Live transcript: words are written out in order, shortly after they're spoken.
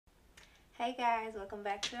Hey guys, welcome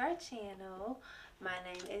back to our channel. My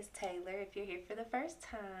name is Taylor if you're here for the first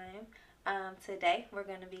time. Today we're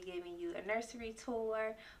going to be giving you a nursery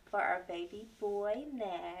tour for our baby boy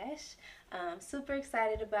Nash. Super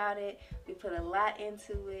excited about it. We put a lot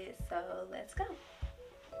into it, so let's go.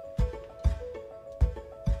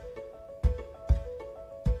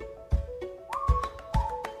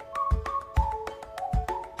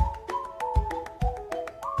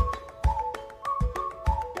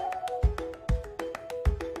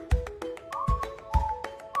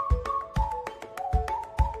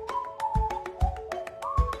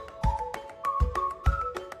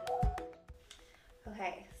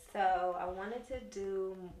 Okay, so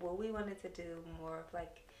we wanted to do more of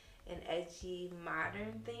like an edgy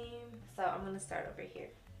modern theme. So I'm going to start over here.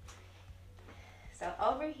 So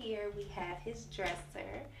over here we have his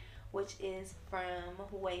dresser, which is from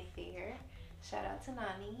Wayfair. Shout out to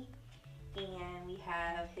Nani. And we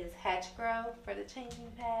have his hatch grow for the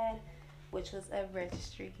changing pad, which was a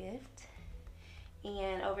registry gift.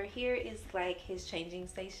 And over here is like his changing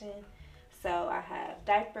station. So I have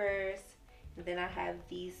diapers, and then I have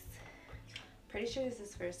these, pretty sure this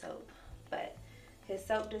is for soap, but his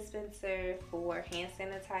soap dispenser for hand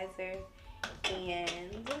sanitizer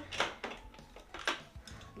and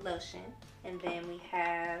lotion. And then we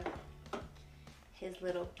have his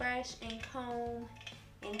little brush and comb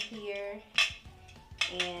in here,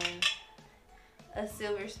 and a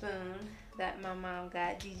silver spoon that my mom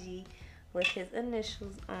got Gigi with his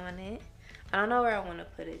initials on it. I don't know where I want to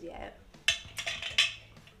put it yet.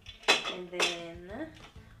 And then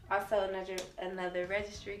also another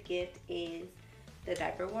registry gift is the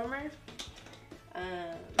diaper warmer.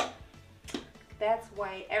 That's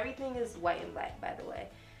white. Everything is white and black, by the way.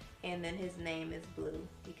 And then his name is blue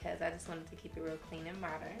because I just wanted to keep it real clean and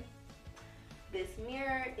modern. This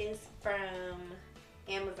mirror is from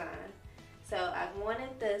Amazon. So I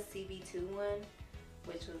wanted the CB2 one,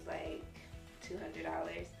 which was like $200.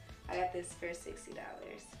 I got this for $60.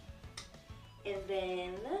 And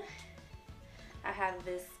then I have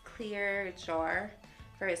this clear jar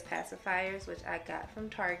for his pacifiers, which I got from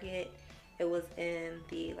Target. It was in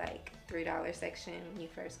the like $3 section when you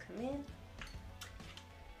first come in.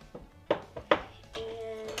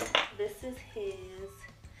 And this is his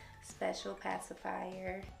special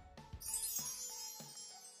pacifier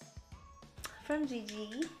from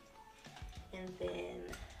Gigi. And then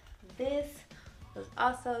this was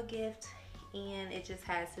also a gift, and it just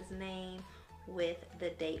has his name with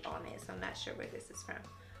the date on it, so I'm not sure where this is from,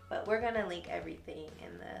 but we're gonna link everything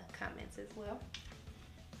in the comments as well.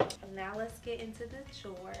 Now let's get into the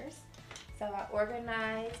chores. So I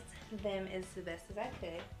organized them as the best as I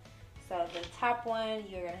could. So the top one,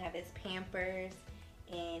 you're gonna have his Pampers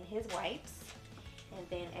and his wipes, and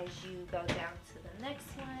then as you go down to the next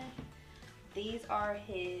one, these are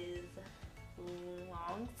his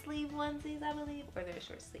long sleeve onesies, I believe, or they're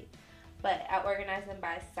short sleeve, but I organized them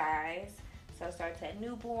by size. So it starts at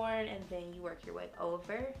newborn and then you work your way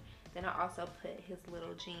over. Then I also put his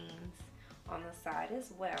little jeans on the side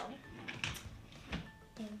as well.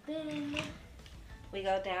 And then we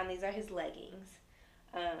go down, these are his leggings.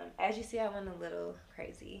 As you see, I went a little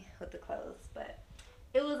crazy with the clothes, but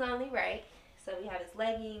it was only right. So we have his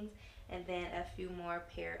leggings and then a few more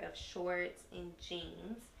pair of shorts and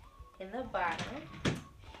jeans in the bottom.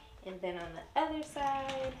 And then on the other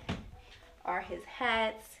side are his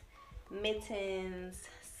hats, mittens,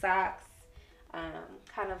 socks,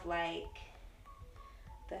 kind of like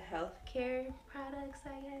the healthcare products,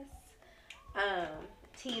 I guess.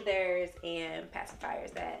 Teethers and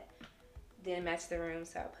pacifiers that didn't match the room,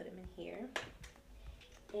 so I put them in here.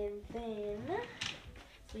 And then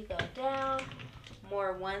we go down,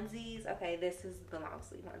 more onesies. Okay, this is the long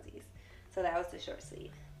sleeve onesies. So that was the short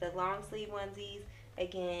sleeve. The long sleeve onesies,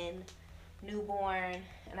 again, newborn,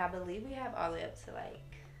 and I believe we have all the way up to like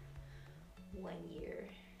 1 year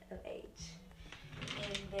of age.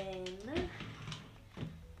 And then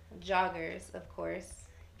joggers, of course,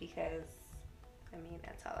 because I mean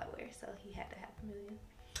that's all I wear, so he had to have a million.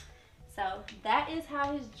 So that is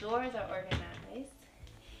how his drawers are organized.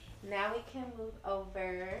 Now we can move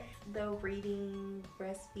over the reading,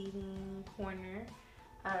 breastfeeding corner.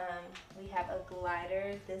 We have a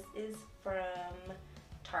glider. This is from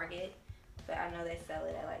Target, but I know they sell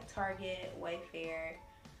it at like Target, Wayfair,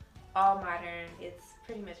 All Modern. It's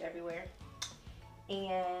pretty much everywhere.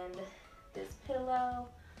 And this pillow,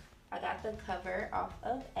 I got the cover off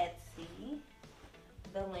of Etsy.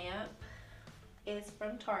 The lamp is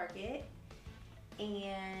from Target,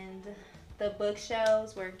 and the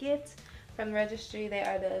bookshelves were a gift from the registry. They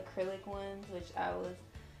are the acrylic ones, which I was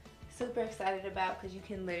super excited about because you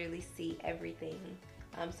can literally see everything.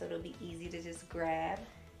 So it'll be easy to just grab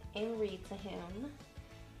and read to him.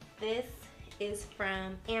 This is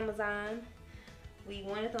from Amazon. We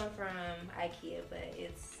wanted them from IKEA, but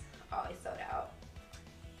it's always sold out.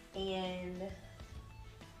 And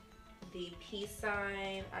the peace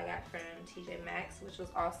sign I got from TJ Maxx, which was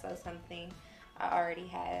also something I already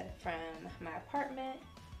had from my apartment.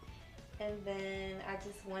 And then I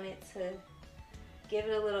just wanted to give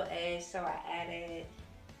it a little edge, so I added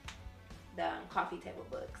the coffee table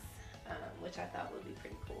books, which I thought would be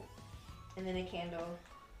pretty cool. And then a candle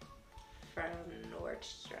from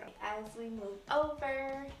Nursery. As we move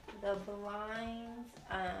over, the blinds,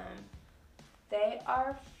 they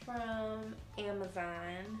are from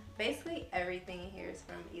Amazon. Basically everything in here is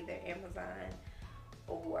from either Amazon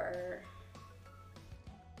or,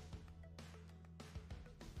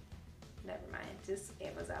 never mind, just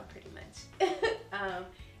Amazon pretty much.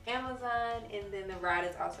 Amazon, and then the rod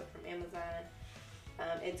is also from Amazon.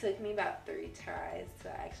 It took me about 3 tries to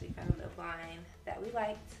actually find the blind that we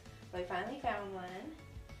liked, but we finally found one.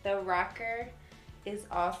 The rocker is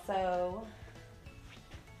also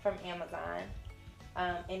from Amazon,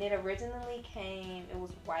 and it originally came, it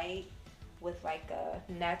was white with like a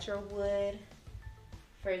natural wood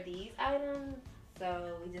for these items,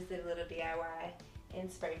 so we just did a little DIY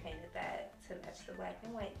and spray painted that to match the black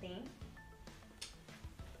and white theme.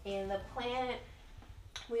 And the plant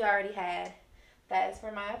we already had, that is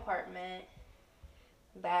for my apartment.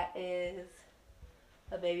 That is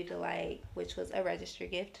a Baby Delight, which was a registry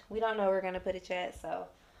gift. We don't know where we're gonna put it yet, so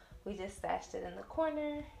we just stashed it in the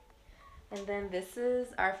corner. And then this is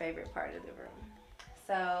our favorite part of the room.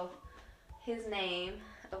 So his name,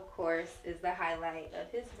 of course, is the highlight of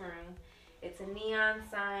his room. It's a neon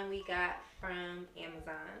sign we got from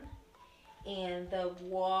Amazon. And the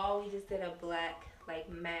wall, we just did a black, like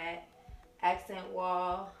matte accent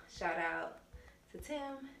wall. Shout out to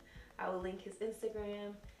Tim. I will link his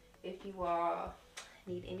Instagram if you all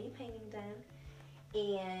need any painting done.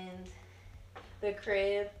 And the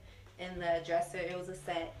crib and the dresser, it was a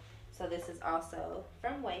set. So this is also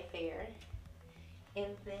from Wayfair.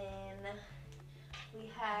 And then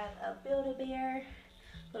we have a Build-A-Bear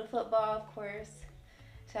with a football, of course.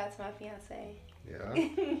 Shout out to my fiance. Yeah,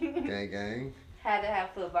 gang gang. Had to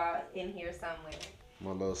have football in here somewhere.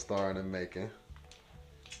 My little star in the making.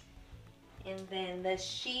 And then the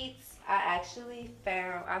sheets I actually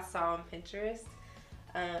found, I saw on Pinterest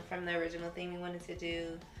from the original thing we wanted to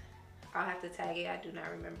do. I'll have to tag it, I do not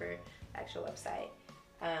remember the actual website.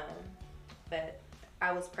 But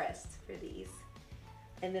I was pressed for these.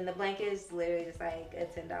 And then the blanket is literally just like a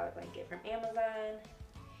 $10 blanket from Amazon.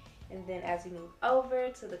 And then as we move over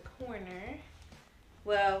to the corner,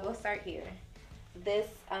 well, we'll start here. This,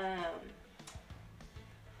 I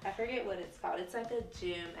forget what it's called. It's like a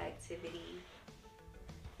gym activity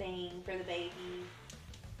thing for the baby.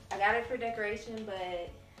 I got it for decoration, but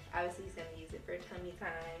obviously he's gonna use it for tummy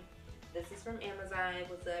time. This is from Amazon. It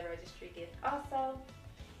was a registry gift also.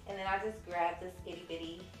 And then I just grabbed this itty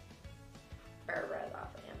bitty fur rug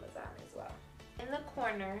off of Amazon as well. In the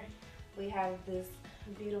corner, we have this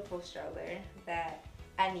beautiful stroller that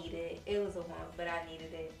I needed. It was a want, but I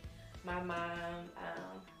needed it. My mom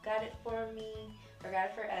got it for me, or got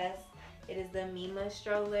it for us. It is the Mima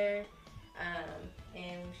stroller,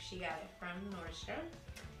 and she got it from Nursery.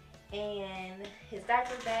 And his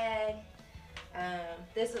diaper bag,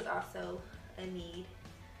 this was also a need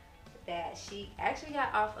that she actually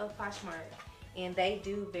got off of Poshmark, and they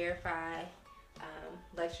do verify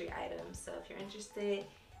luxury items. So if you're interested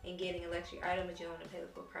in getting a luxury item but you don't want to pay the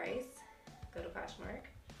full price, go to Poshmark.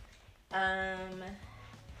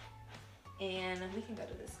 And we can go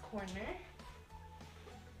to this corner.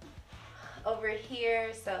 Over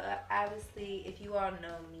here, so obviously, if you all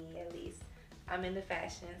know me at least, I'm into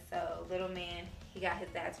fashion. So little man, he got his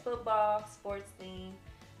dad's football, sports theme,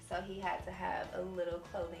 so he had to have a little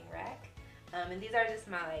clothing rack. And these are just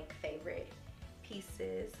my like favorite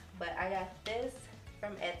pieces. But I got this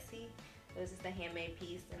from Etsy. It was just a handmade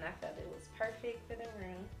piece, and I felt it was perfect for the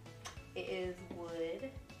room. It is wood.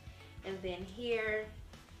 And then here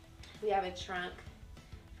we have a trunk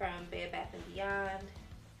from Bed Bath & Beyond.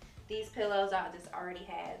 These pillows I just already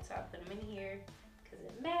had, so I put them in here because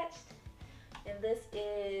it matched. And this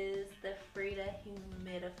is the Frida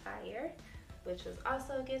humidifier, which was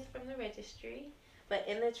also a gift from the registry. But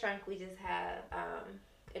in the trunk we just have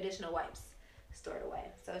additional wipes stored away,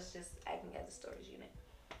 so it's just acting as a storage unit.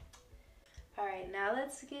 All right, now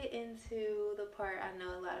let's get into the part I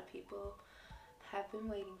know a lot of people have been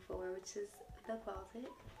waiting for, which is the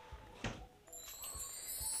closet.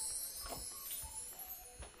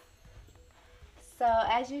 So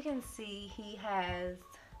as you can see, he has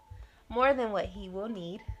more than what he will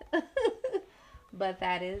need. But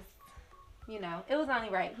that is, you know, it was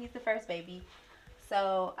only right. He's the first baby.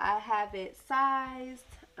 So I have it sized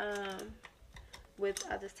with,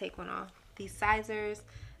 I'll just take one off. These sizers,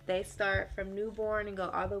 they start from newborn and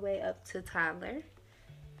go all the way up to toddler.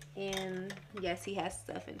 And yes, he has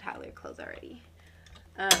stuff in toddler clothes already.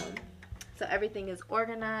 So everything is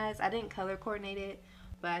organized. I didn't color coordinate it,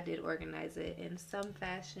 but I did organize it in some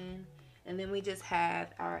fashion. And then we just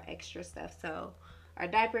have our extra stuff. So our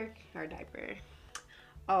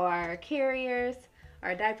carriers,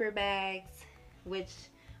 our diaper bags, which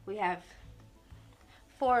we have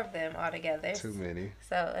 4 of them altogether. Too many.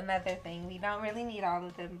 So another thing, we don't really need all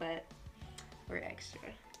of them, but we're extra.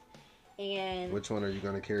 And which one are you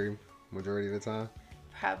gonna carry majority of the time?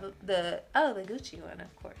 Probably the Gucci one,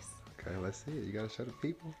 of course. Okay, let's see it. You gotta show the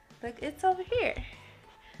people. Look, it's over here.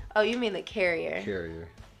 Oh, you mean the carrier? Carrier.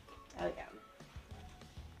 Oh yeah.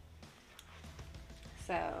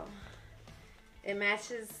 So it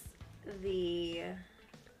matches the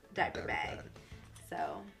diaper bag.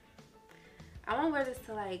 So I won't wear this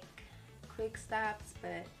to like quick stops,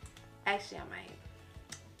 but actually I might.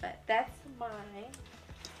 But that's mine.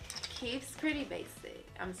 Keith's pretty basic.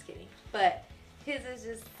 I'm just kidding. But his is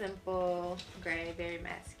just simple, gray, very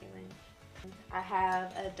masculine. I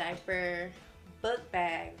have a diaper book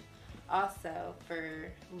bag also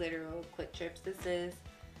for literal quick trips. This is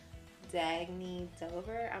Dagny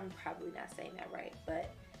Dover. I'm probably not saying that right,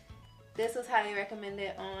 but this was highly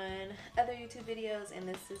recommended on other YouTube videos, and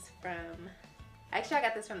this is from, actually I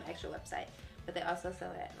got this from the extra website, but they also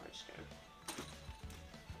sell it at Nursery.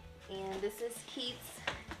 And this is Keith's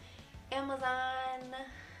Amazon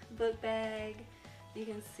book bag. You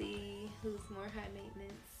can see who's more high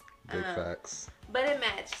maintenance. Big facts. But it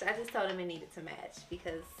matched. I just told him it needed to match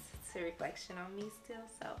because it's a reflection on me still.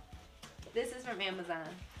 So this is from Amazon.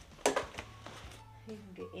 You can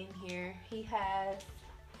get in here. He has,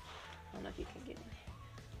 I don't know if you can get in here.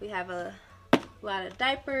 We have a lot of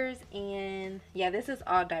diapers, and yeah, this is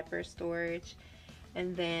all diaper storage.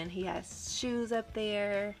 And then he has shoes up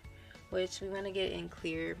there, which we want to get in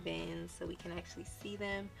clear bins so we can actually see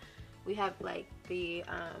them. We have like the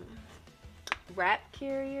wrap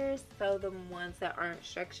carriers, so the ones that aren't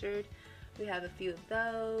structured. We have a few of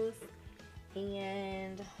those.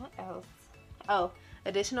 And what else? Oh,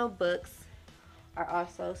 additional books are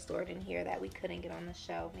also stored in here that we couldn't get on the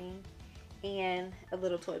shelving. And a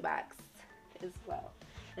little toy box as well.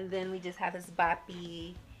 And then we just have his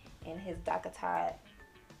boppy and his DockATot.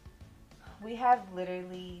 We have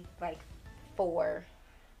literally like 4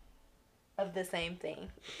 of the same thing.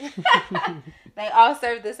 They all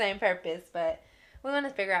serve the same purpose, but we want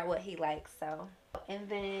to figure out what he likes. So, and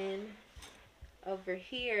then over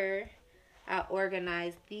here I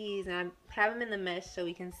organized these, and I have them in the mesh so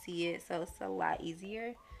we can see it, so it's a lot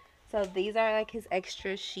easier. So these are like his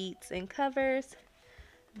extra sheets and covers.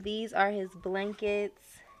 These are his blankets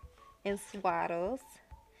and swaddles.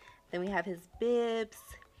 Then we have his bibs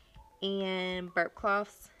and burp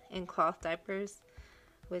cloths and cloth diapers,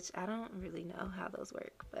 which I don't really know how those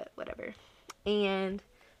work, but whatever. And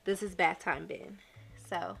this is bath time bin.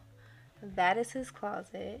 So that is his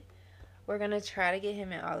closet. We're gonna try to get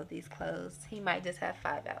him in all of these clothes. He might just have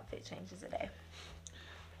 5 outfit changes a day.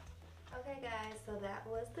 Okay guys, so that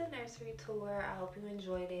was the nursery tour. I hope you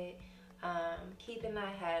enjoyed it. Keith and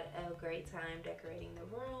I had a great time decorating the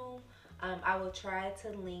room. I will try to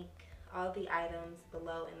link all the items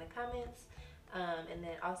below in the comments, and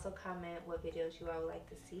then also comment what videos you all would like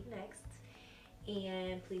to see next.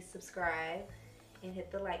 And please subscribe and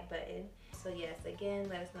hit the like button. So yes, again,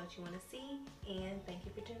 let us know what you want to see, and thank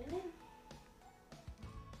you for tuning in.